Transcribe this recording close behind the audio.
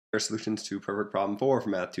Solutions to Perfect Problem 4 for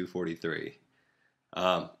Math 243.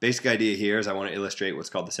 Basic idea here is I want to illustrate what's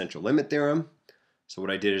called the central limit theorem. So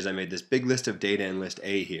what I did is I made this big list of data in list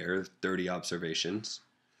A here, 30 observations.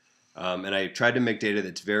 And I tried to make data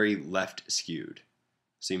that's very left skewed.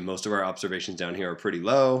 See, most of our observations down here are pretty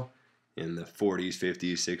low, in the 40s,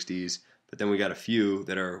 50s, 60s, but then we got a few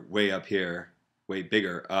that are way up here, way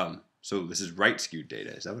bigger. So this is right skewed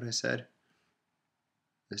data. Is that what I said?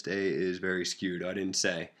 List A is very skewed. I didn't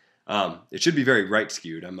say. It should be very right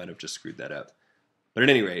skewed. I might have just screwed that up. But at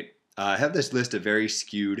any rate, I have this list of very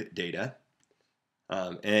skewed data.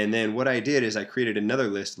 And then what I did is I created another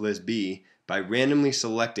list, list B, by randomly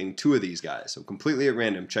selecting two of these guys. So completely at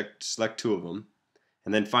random, select two of them,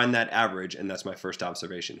 and then find that average, and that's my first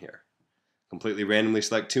observation here. Completely randomly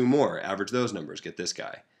select two more, average those numbers, get this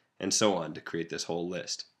guy, and so on to create this whole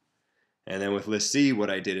list. And then with list C, what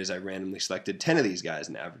I did is I randomly selected 10 of these guys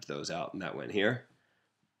and averaged those out, and that went here.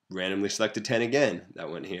 Randomly selected 10 again,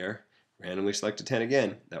 that went here. Randomly selected 10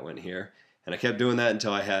 again, that went here. And I kept doing that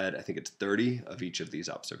until I had, I think it's 30 of each of these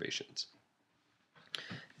observations.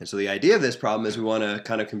 And so the idea of this problem is we want to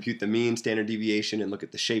kind of compute the mean, standard deviation, and look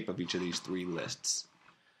at the shape of each of these three lists.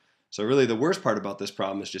 So really the worst part about this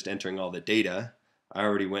problem is just entering all the data. I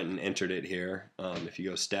already went and entered it here. If you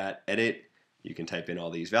go stat, edit, you can type in all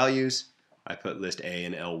these values. I put list A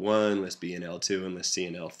in L1, list B in L2, and list C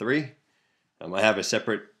in L3. I have a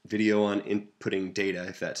separate video on inputting data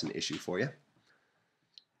if that's an issue for you.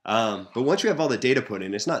 But once you have all the data put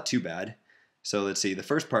in, it's not too bad. So let's see, the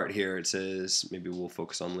first part here, it says, maybe we'll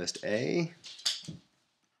focus on list A.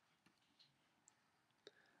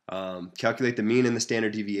 Calculate the mean and the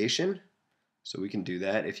standard deviation. So we can do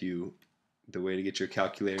that. The way to get your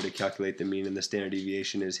calculator to calculate the mean and the standard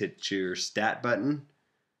deviation is hit your stat button,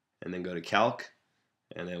 and then go to calc,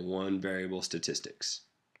 and then one variable statistics.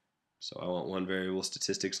 So I want one variable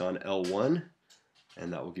statistics on L1,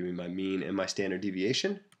 and that will give me my mean and my standard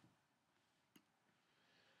deviation.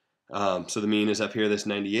 So the mean is up here, this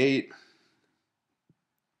 98.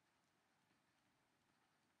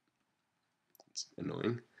 It's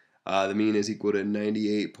annoying. The mean is equal to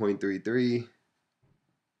 98.33.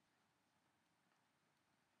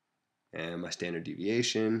 And my standard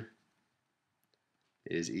deviation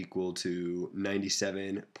is equal to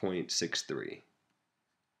 97.63.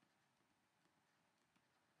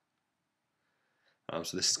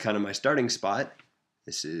 So this is kind of my starting spot.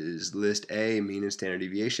 This is list A, mean and standard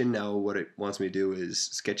deviation. Now what it wants me to do is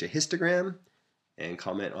sketch a histogram and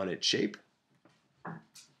comment on its shape.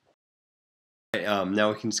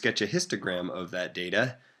 Now we can sketch a histogram of that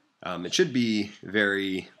data. It should be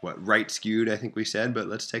very, right skewed, I think we said, but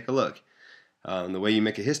let's take a look. The way you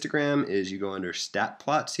make a histogram is you go under stat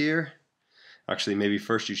plots here. Actually, maybe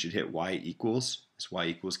first you should hit y equals. This y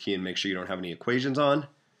equals key and make sure you don't have any equations on.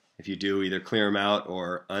 If you do, either clear them out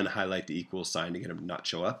or unhighlight the equals sign to get them to not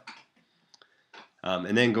show up.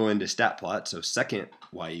 And then go into stat plot, so second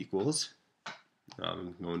y equals.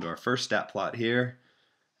 Go into our first stat plot here.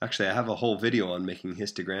 Actually, I have a whole video on making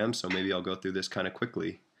histograms, so maybe I'll go through this kind of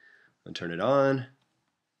quickly. I'll turn it on.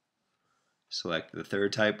 Select the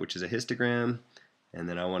third type, which is a histogram, and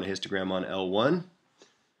then I want a histogram on L1.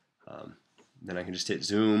 Then I can just hit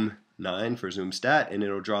zoom 9 for zoom stat, and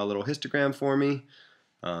it'll draw a little histogram for me.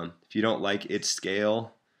 If you don't like its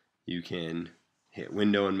scale, you can hit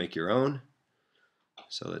window and make your own.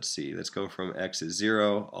 So let's see, let's go from x is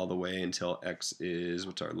 0 all the way until x is,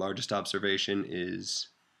 what's our largest observation, is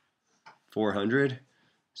 400.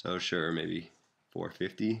 So sure, maybe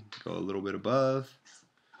 450, go a little bit above.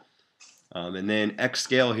 And then x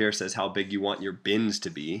scale here says how big you want your bins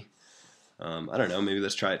to be. I don't know, maybe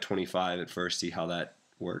let's try at 25 at first, see how that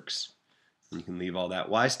works. And you can leave all that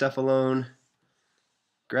y stuff alone.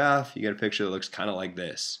 Graph, you get a picture that looks kind of like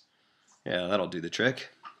this. Yeah, that'll do the trick.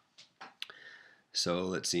 So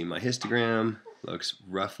let's see, my histogram looks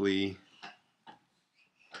roughly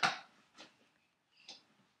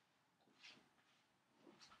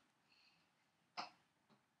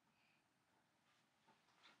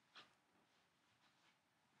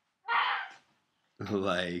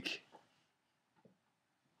like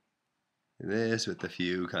this, with a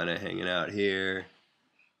few kind of hanging out here.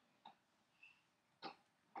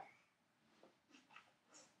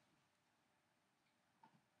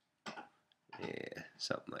 Yeah,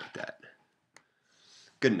 something like that.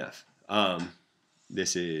 Good enough.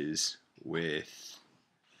 This is with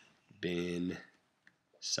bin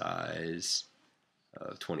size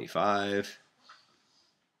of 25.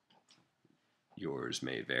 Yours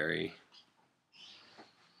may vary.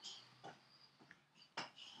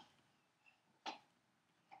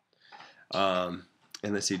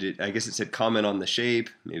 And let's see, I guess it said comment on the shape.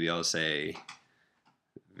 Maybe I'll say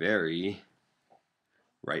very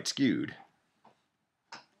right skewed.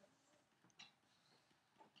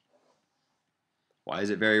 Why is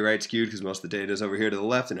it very right skewed? Because most of the data is over here to the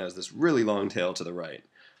left and has this really long tail to the right.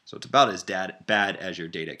 So it's about as bad as your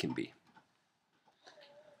data can be.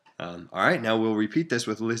 All right, now we'll repeat this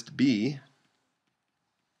with list B.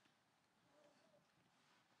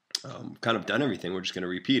 Kind of done everything. We're just going to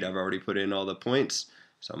repeat. I've already put in all the points.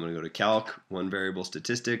 So I'm going to go to calc, one variable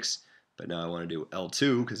statistics. But now I want to do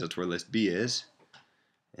L2 because that's where list B is.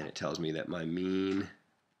 And it tells me that my mean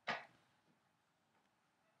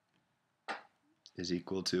is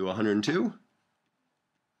equal to 102.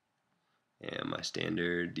 And my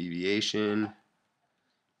standard deviation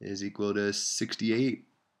is equal to 68.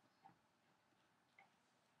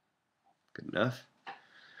 Good enough.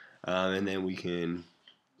 And then we can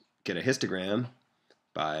get a histogram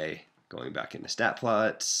by going back into stat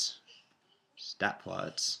plots,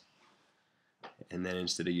 and then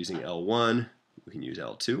instead of using L1, we can use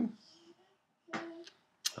L2.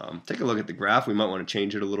 Take a look at the graph. We might want to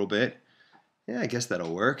change it a little bit. Yeah, I guess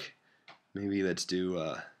that'll work. Maybe let's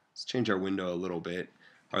change our window a little bit.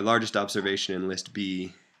 Our largest observation in list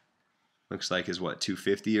B looks like is what,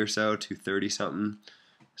 250 or so, 230 something.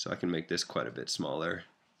 So I can make this quite a bit smaller.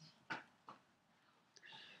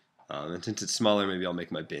 And since it's smaller, maybe I'll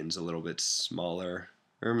make my bins a little bit smaller.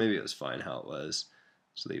 Or maybe it was fine how it was.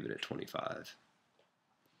 Just leave it at 25.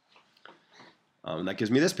 And that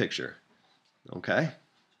gives me this picture. Okay.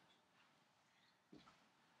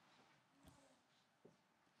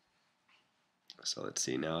 So let's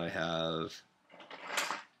see, now I have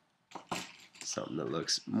something that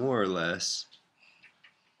looks more or less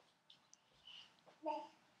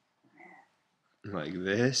like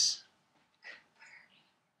this.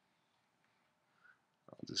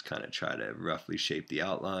 I'll just kind of try to roughly shape the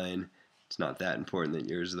outline. It's not that important that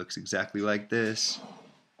yours looks exactly like this.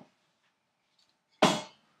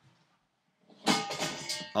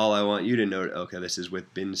 All I want you to note, okay, this is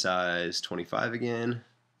with bin size 25 again.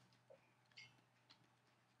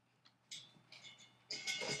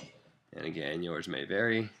 And again, yours may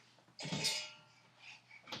vary.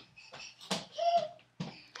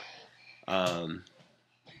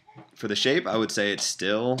 For the shape, I would say it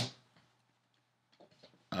still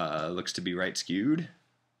looks to be right skewed.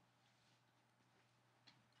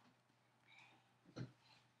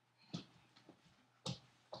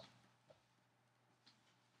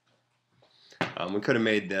 We could have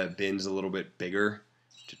made the bins a little bit bigger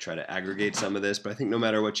to try to aggregate some of this, but I think no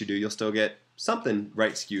matter what you do, you'll still get something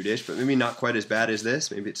right skewed-ish, but maybe not quite as bad as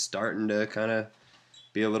this. Maybe it's starting to kind of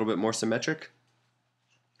be a little bit more symmetric.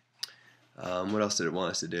 What else did it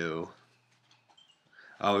want us to do?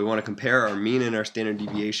 We want to compare our mean and our standard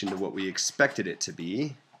deviation to what we expected it to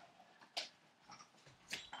be.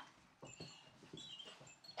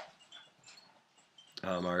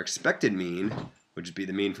 Our expected mean would just be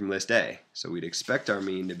the mean from list A. So we'd expect our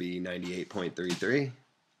mean to be 98.33.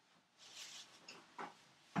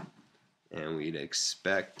 And we'd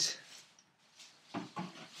expect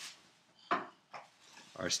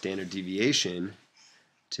our standard deviation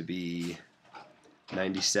to be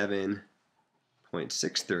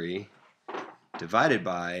 97.63 divided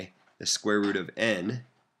by the square root of n,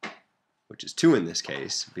 which is 2 in this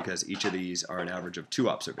case, because each of these are an average of 2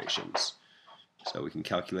 observations. So we can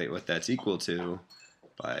calculate what that's equal to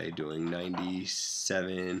by doing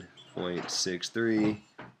 97.63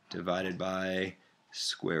 divided by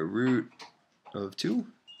square root of 2.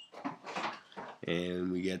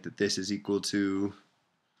 And we get that this is equal to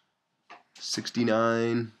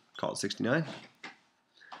 69, call it 69.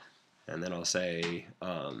 And then I'll say,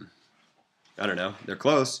 I don't know, they're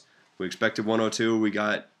close. We expected 102, we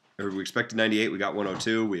expected 98, we got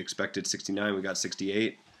 102. We expected 69, we got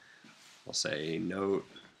 68. I'll say note,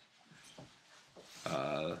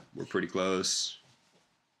 we're pretty close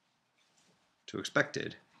to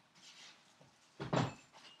expected.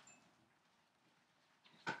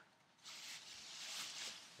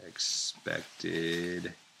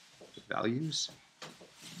 Expected values.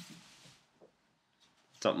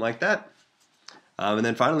 Something like that. And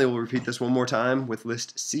then finally we'll repeat this one more time with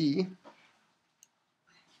list C.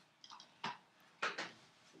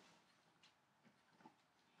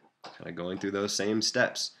 Kind of going through those same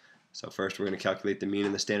steps. So first we're going to calculate the mean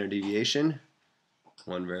and the standard deviation.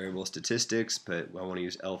 One variable statistics, but I want to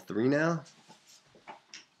use L3 now.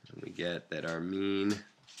 And we get that our mean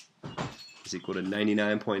is equal to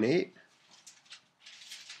 99.8.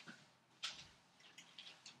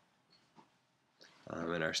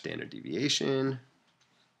 And our standard deviation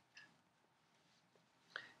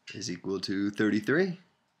is equal to 33.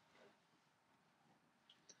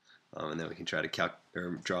 And then we can try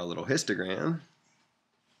to draw a little histogram.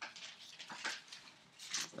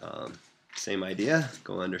 Same idea,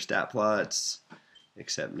 go under stat plots,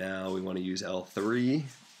 except now we want to use L3.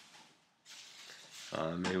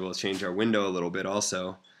 Maybe we'll change our window a little bit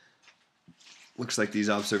also. Looks like these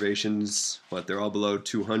observations, they're all below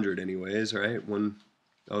 200 anyways, right?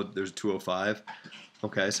 Oh, there's 205.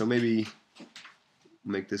 Okay, so maybe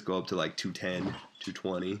make this go up to like 210,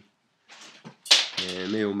 220.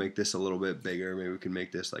 And maybe we'll make this a little bit bigger. Maybe we can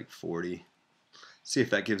make this like 40. See if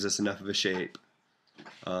that gives us enough of a shape.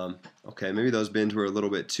 Okay, maybe those bins were a little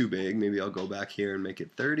bit too big. Maybe I'll go back here and make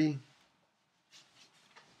it 30.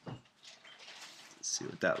 Let's see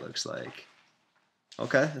what that looks like.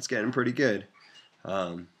 Okay, that's getting pretty good.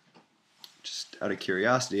 Just out of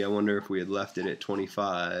curiosity, I wonder if we had left it at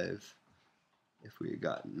 25, if we had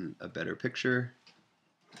gotten a better picture.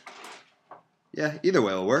 Yeah, either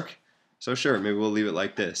way will work. So sure, maybe we'll leave it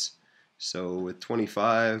like this. So with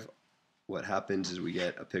 25, what happens is we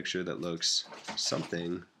get a picture that looks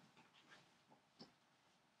something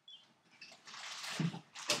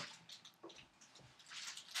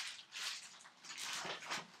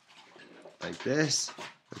like this.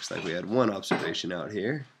 Looks like we had one observation out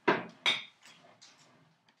here.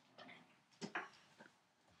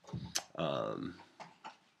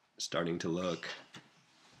 Starting to look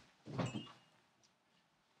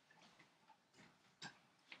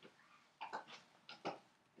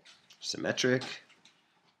symmetric.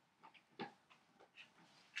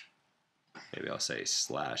 Maybe I'll say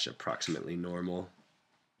 / approximately normal.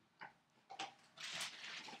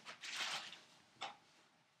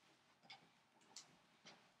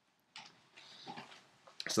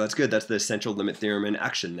 So that's good. That's the essential limit theorem in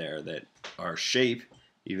action there, that our shape,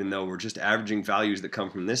 even though we're just averaging values that come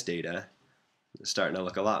from this data, it's starting to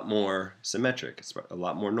look a lot more symmetric. It's a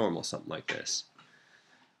lot more normal, something like this.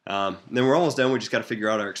 Then we're almost done. We just got to figure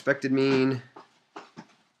out our expected mean.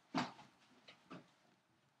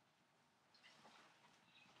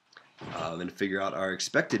 And to figure out our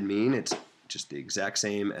expected mean, it's just the exact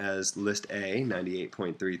same as list A,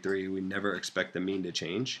 98.33. We never expect the mean to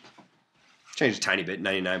change. Change a tiny bit,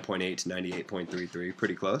 99.8 to 98.33,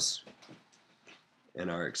 pretty close. And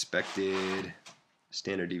our expected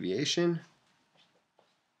standard deviation,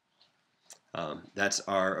 that's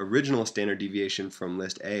our original standard deviation from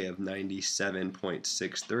list A of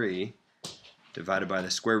 97.63 divided by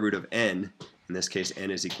the square root of n. In this case,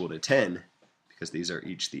 n is equal to 10, because these are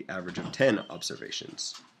each the average of 10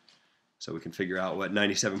 observations. So we can figure out what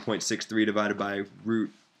 97.63 divided by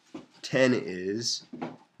root 10 is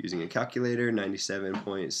using a calculator.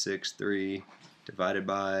 97.63 divided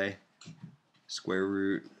by square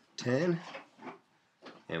root 10,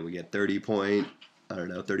 and we get 30.9.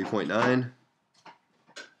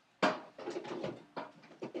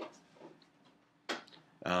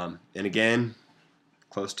 And again,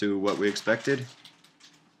 close to what we expected.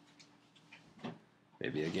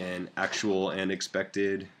 Maybe again, actual and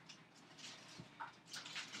expected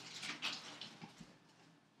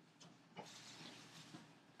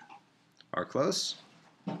are close.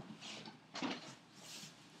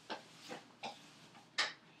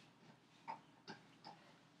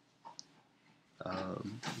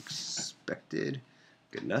 Expected,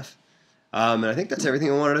 good enough. And I think that's everything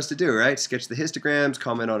I wanted us to do, right? Sketch the histograms,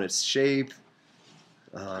 comment on its shape.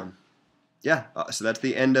 Yeah, so that's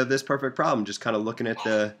the end of this perfect problem, just kind of looking at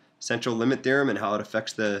the central limit theorem and how it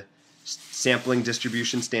affects the sampling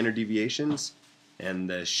distribution standard deviations and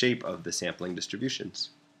the shape of the sampling distributions.